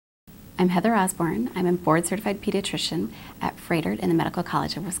I'm Heather Osborn. I'm a board-certified pediatrician at Froedtert in the Medical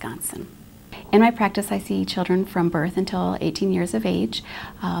College of Wisconsin. In my practice, I see children from birth until 18 years of age.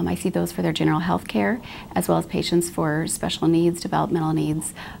 I see those for their general health care, as well as patients for special needs, developmental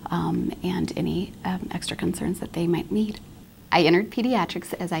needs, and any extra concerns that they might need. I entered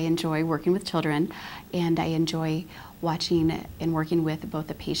pediatrics as I enjoy working with children, and I enjoy watching and working with both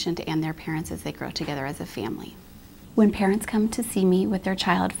the patient and their parents as they grow together as a family. When parents come to see me with their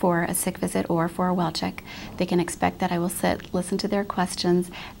child for a sick visit or for a well check, they can expect that I will sit, listen to their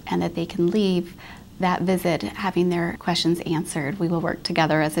questions, and that they can leave that visit having their questions answered. We will work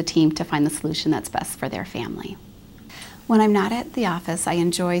together as a team to find the solution that's best for their family. When I'm not at the office, I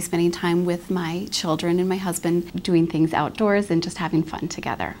enjoy spending time with my children and my husband, doing things outdoors and just having fun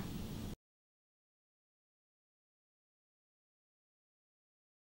together.